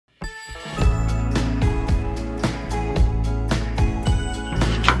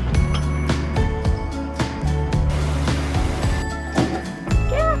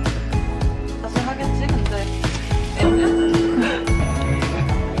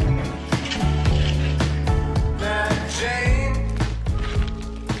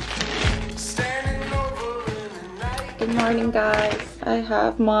morning, guys. I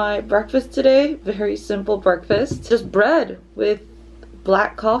have my breakfast today. Very simple breakfast. Just bread with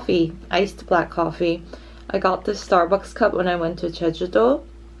black coffee, iced black coffee. I got this Starbucks cup when I went to Jeju-do.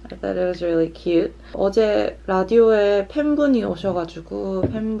 I thought it was really cute. 어제 라디오에 팬분이 오셔가지고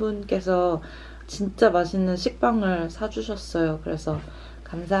팬분께서 진짜 맛있는 식빵을 사주셨어요. 그래서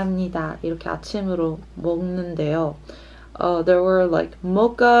감사합니다. 이렇게 아침으로 먹는데요. There were like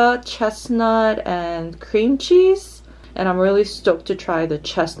mocha, chestnut, and cream cheese. And I'm really stoked to try the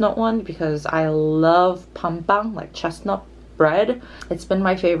chestnut one because I love pampang, like chestnut bread. It's been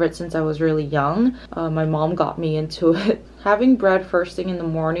my favorite since I was really young. My mom got me into it. Having bread first thing in the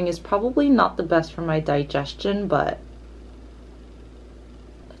morning is probably not the best for my digestion, but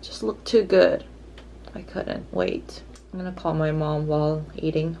it just looked too good. I couldn't wait. I'm gonna call my mom while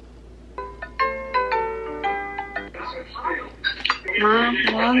eating.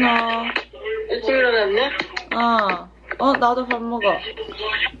 많아. 일찍 일어났네? 나도 밥 먹어.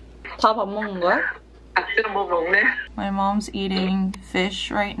 다 밥 먹는 거야? 아침에 뭐 먹네? My mom's eating fish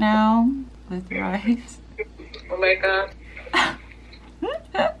right now with rice. Oh my god.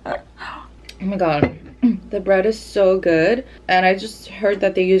 Oh my god. The bread is so good. And I just heard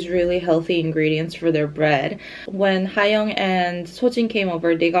that they use really healthy ingredients for their bread. When Hayoung and Sojin came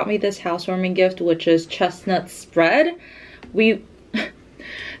over, they got me this housewarming gift, which is chestnut spread.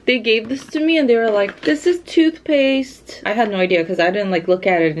 They gave this to me and they were like, this is toothpaste. I had no idea because I didn't like look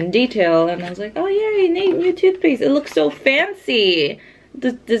at it in detail, and I was like, oh yay, new toothpaste. It looks so fancy.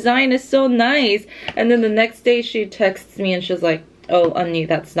 The design is so nice. And then the next day she texts me and she's like, oh, Annie,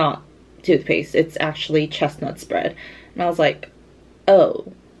 that's not toothpaste. It's actually chestnut spread. And I was like,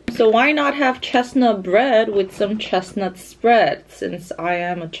 oh. So why not have chestnut bread with some chestnut spread, since I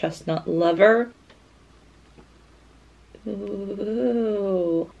am a chestnut lover?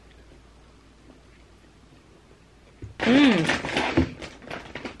 Ooh.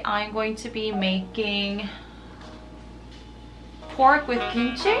 I'm going to be making pork with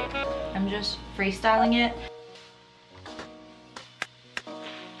kimchi. I'm just freestyling it.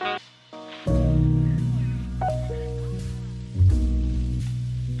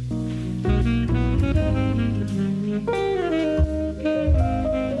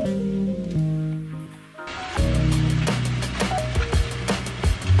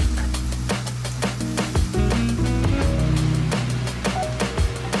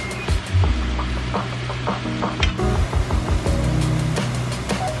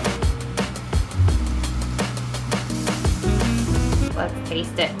 Let's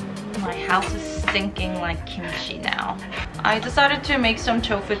taste it. My house is stinking like kimchi now. I decided to make some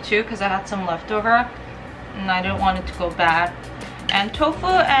tofu too because I had some leftover and I didn't want it to go bad. And tofu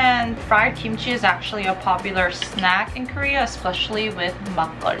and fried kimchi is actually a popular snack in Korea, especially with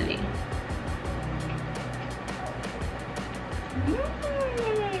makgeolli.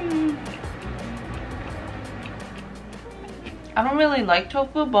 I don't really like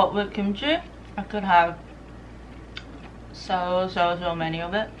tofu, but with kimchi, I could have so many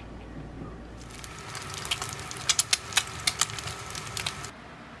of it.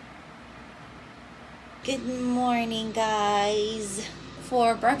 Good morning, guys.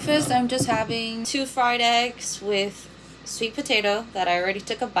 For breakfast, I'm just having 2 fried eggs with sweet potato that I already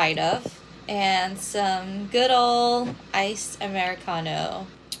took a bite of, and some good old iced Americano.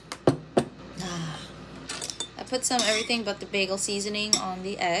 I put some everything but the bagel seasoning on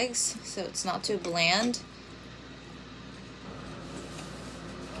the eggs so it's not too bland.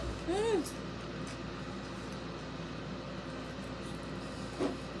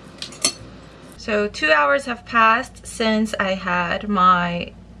 So 2 hours have passed since I had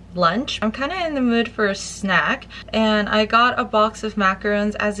my lunch. I'm kind of in the mood for a snack, and I got a box of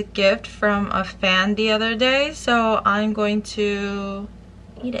macarons as a gift from a fan the other day, so I'm going to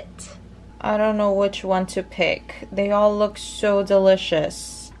eat it. I don't know which one to pick. They all look so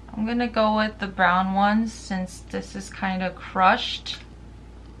delicious. I'm gonna go with the brown ones since this is kind of crushed.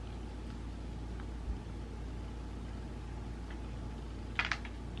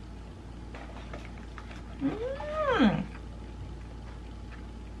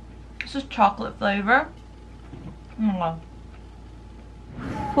 This is chocolate flavor.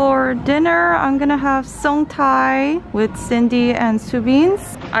 For dinner, I'm gonna have song Thai with Cindy and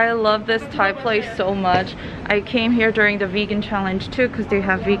Subins. I love this Thai place so much. I came here during the vegan challenge too because they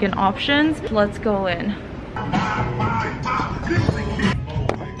have vegan options. Let's go in.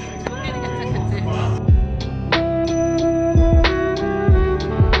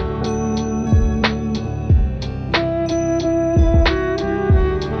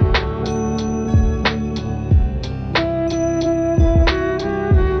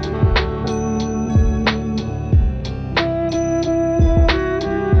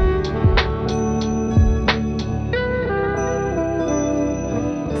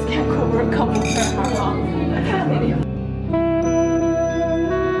 국물 coming.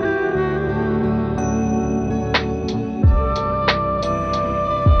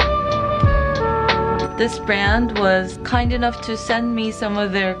 This brand was kind enough to send me some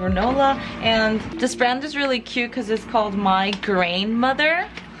of their granola, and this brand is really cute because it's called My Grain Mother.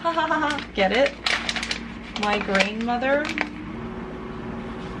 Get it? My Grain Mother.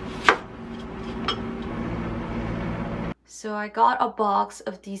 So I got a box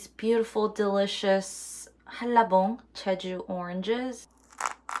of these beautiful, delicious 한라봉 Jeju oranges.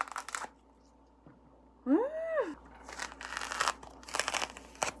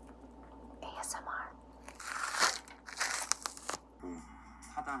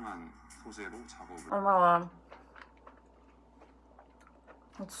 Oh my god.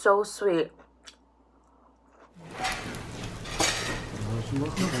 It's so sweet.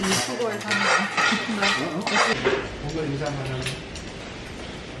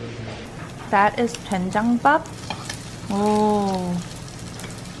 That is 된장밥. Oh.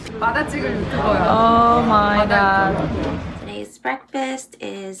 Oh my god. Today's breakfast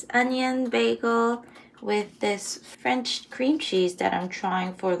is onion bagel with this French cream cheese that I'm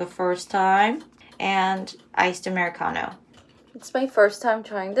trying for the first time, and iced Americano. It's my first time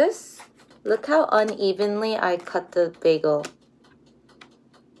trying this. Look how unevenly I cut the bagel.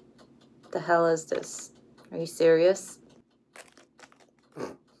 The hell is this? Are you serious?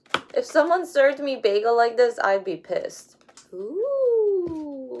 If someone served me bagel like this, I'd be pissed.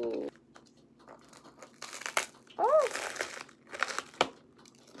 Ooh. Oh.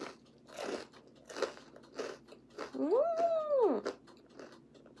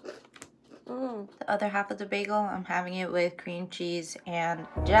 The other half of the bagel, I'm having it with cream cheese and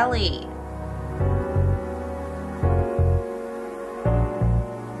jelly.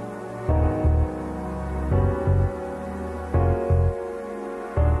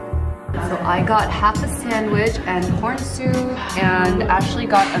 So I got half a sandwich and corn soup, and Ashley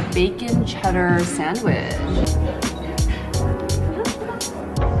got a bacon cheddar sandwich.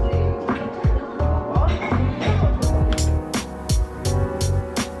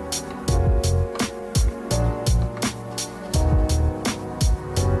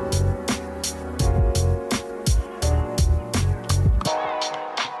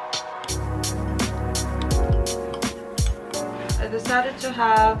 I decided to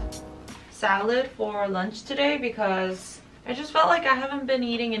have salad for lunch today because I just felt like I haven't been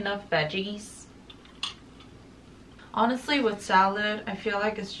eating enough veggies. Honestly, with salad, I feel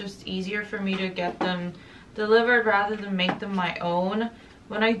like it's just easier for me to get them delivered rather than make them my own.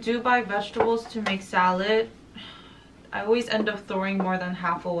 When I do buy vegetables to make salad, I always end up throwing more than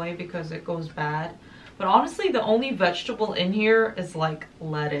half away because it goes bad. But honestly, the only vegetable in here is like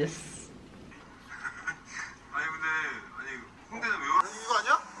lettuce.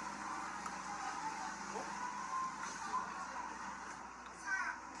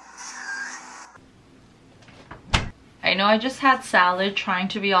 I know I just had salad trying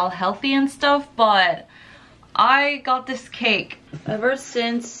to be all healthy and stuff, but I got this cake. Ever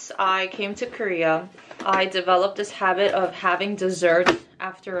since I came to Korea, I developed this habit of having dessert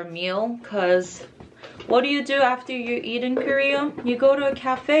after a meal, because what do you do after you eat in Korea? You go to a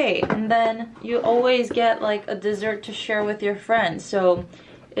cafe and then you always get like a dessert to share with your friends. So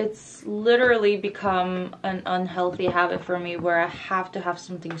it's literally become an unhealthy habit for me where I have to have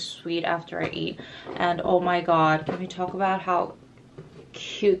something sweet after I eat. And oh my god, can we talk about how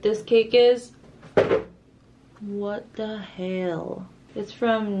cute this cake is? What the hell? It's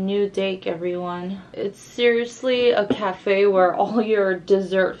from New Dake, everyone. It's seriously a cafe where all your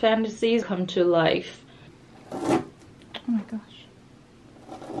dessert fantasies come to life. Oh my gosh.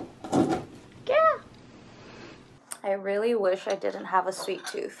 Yeah! I really wish I didn't have a sweet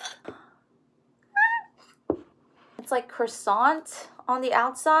tooth. It's like croissant on the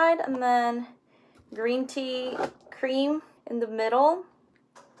outside and then green tea cream in the middle.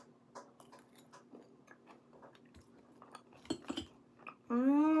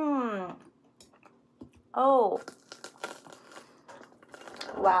 Mmm. Oh.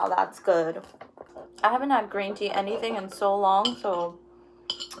 Wow, that's good. I haven't had green tea anything in so long, so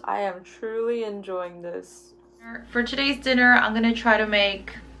I am truly enjoying this. For today's dinner, I'm gonna try to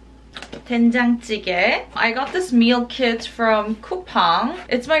make 된장찌개. I got this meal kit from Coupang.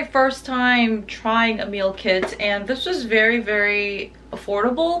 It's my first time trying a meal kit, and this was very, very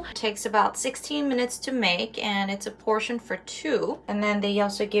affordable. It takes about 16 minutes to make, and it's a portion for 2. And then they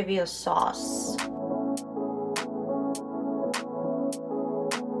also give you a sauce.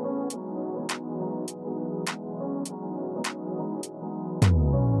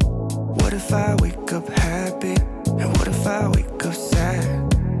 What if I wake up happy? And what if I wake up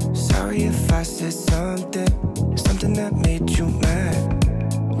sad? I said something that made you mad.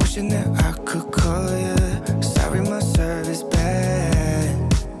 Wishing that I could call you. Sorry, my service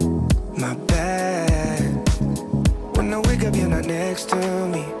bad. My bad. When I wake up, you're not next to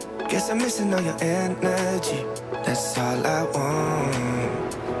me. Guess I'm missing all your energy. That's all I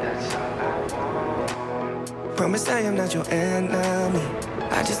want. That's all I want. Promise I am not your enemy.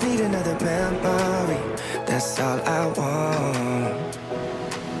 I just need another memory. That's all I want.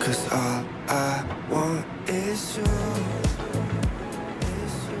 'Cause all I want is you.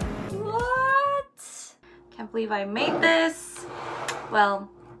 What? Can't believe I made this. Well,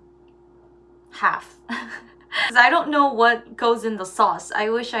 half. Because I don't know what goes in the sauce. I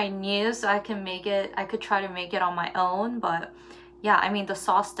wish I knew so I can make it. I could try to make it on my own, but yeah, I mean the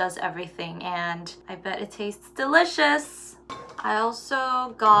sauce does everything and I bet it tastes delicious. I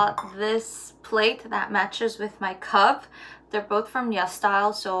also got this plate that matches with my cup. They're both from Yes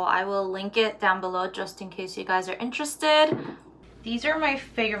Style, so I will link it down below just in case you guys are interested. These are my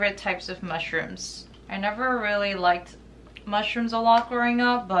favorite types of mushrooms. I never really liked mushrooms a lot growing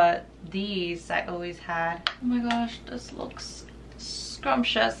up, but these I always had. Oh my gosh, this looks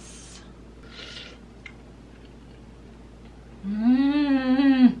scrumptious.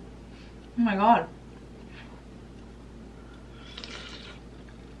 Oh my god.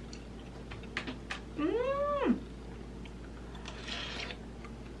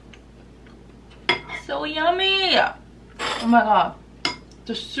 So yummy. Oh my god,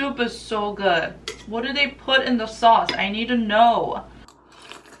 the soup is so good. What do they put in the sauce? I need to know.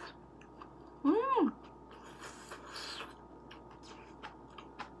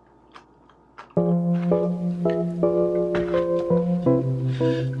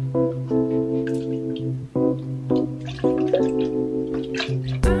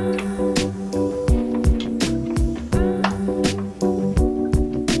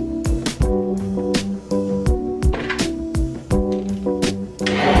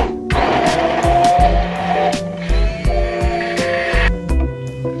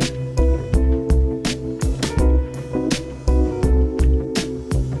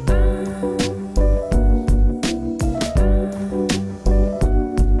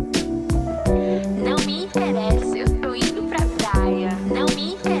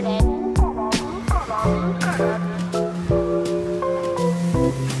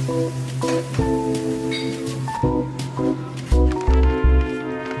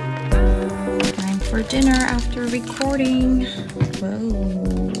 Dinner after recording.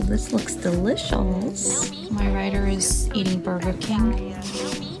 Whoa, this looks delicious. My writer is eating Burger King.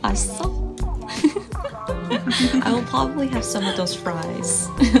 I saw. I will probably have some of those fries.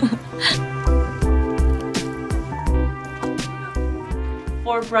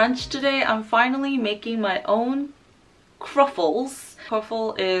 For brunch today, I'm finally making my own croffles.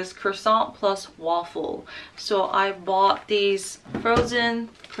 Croffle is croissant plus waffle. So I bought these frozen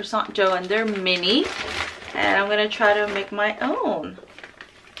croissant dough and they're mini. And I'm gonna try to make my own.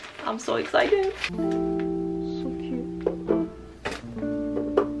 I'm so excited. So cute.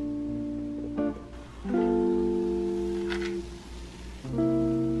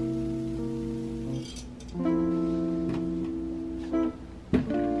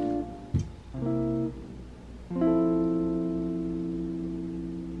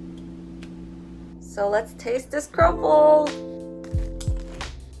 So let's taste this croffle.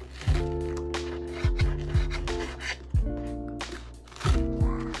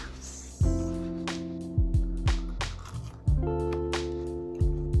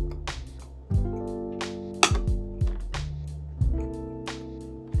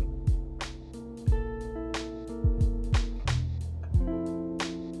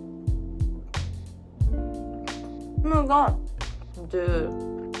 Oh my god, dude.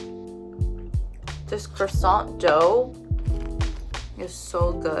 This croissant dough is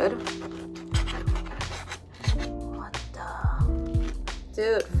so good. What the?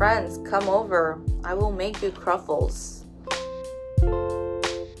 Dude, friends, come over. I will make you croffles.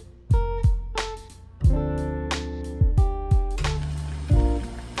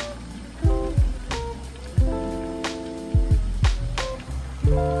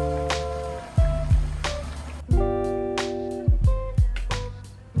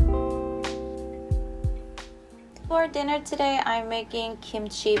 For dinner today, I'm making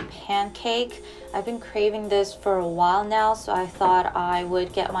kimchi pancake. I've been craving this for a while now, so I thought I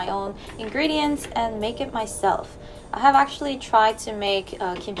would get my own ingredients and make it myself. I have actually tried to make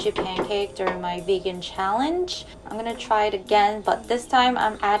kimchi pancake during my vegan challenge. I'm gonna try it again, but this time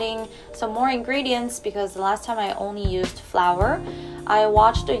I'm adding some more ingredients because the last time I only used flour. I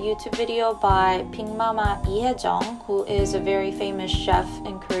watched a YouTube video by Mama Lee-haejung, who is a very famous chef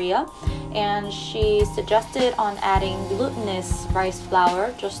in Korea, and she suggested on adding glutinous rice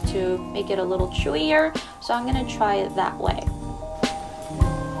flour just to make it a little chewier, so I'm gonna try it that way.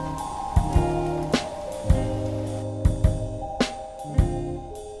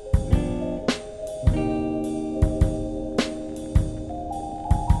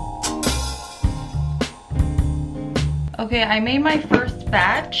 Okay, I made my first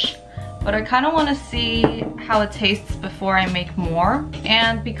batch, but I kind of want to see how it tastes before I make more.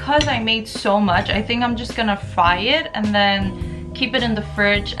 And because I made so much, I think I'm just gonna fry it and then keep it in the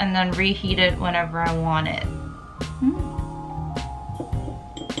fridge and then reheat it whenever I want it.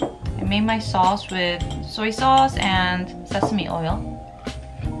 I made my sauce with soy sauce and sesame oil.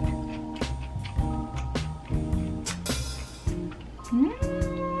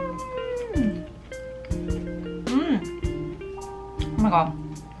 Oh my god.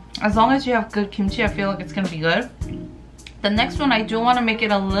 As long as you have good kimchi, I feel like it's gonna be good. The next one, I do want to make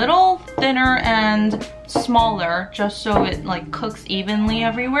it a little thinner and smaller just so it like cooks evenly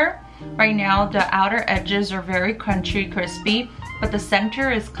everywhere. Right now, the outer edges are very crunchy, crispy, but the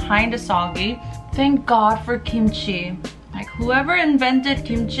center is kind of soggy. Thank God for kimchi. Like whoever invented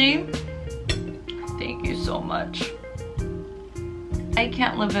kimchi, thank you so much. I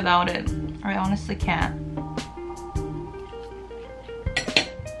can't live without it. I honestly can't.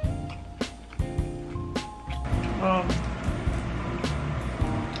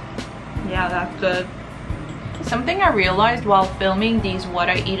 Yeah, that's good. Something I realized while filming these what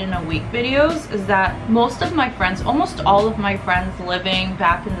I eat in a week videos is that most of my friends, almost all of my friends living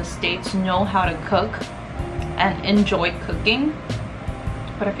back in the States know how to cook and enjoy cooking.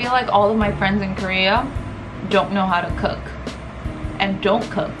 But I feel like all of my friends in Korea don't know how to cook and don't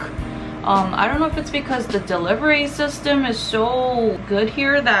cook. I don't know if it's because the delivery system is so good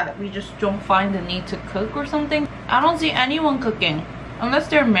here that we just don't find the need to cook or something. I don't see anyone cooking unless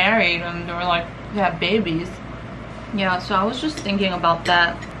they're married and they're like, they have babies. Yeah, so I was just thinking about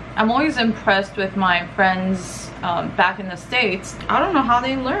that. I'm always impressed with my friends back in the States. I don't know how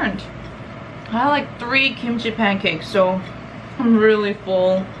they learned. I had like 3 kimchi pancakes, so I'm really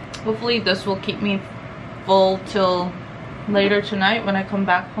full. Hopefully this will keep me full till later tonight when I come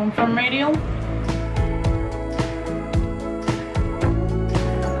back home from radio.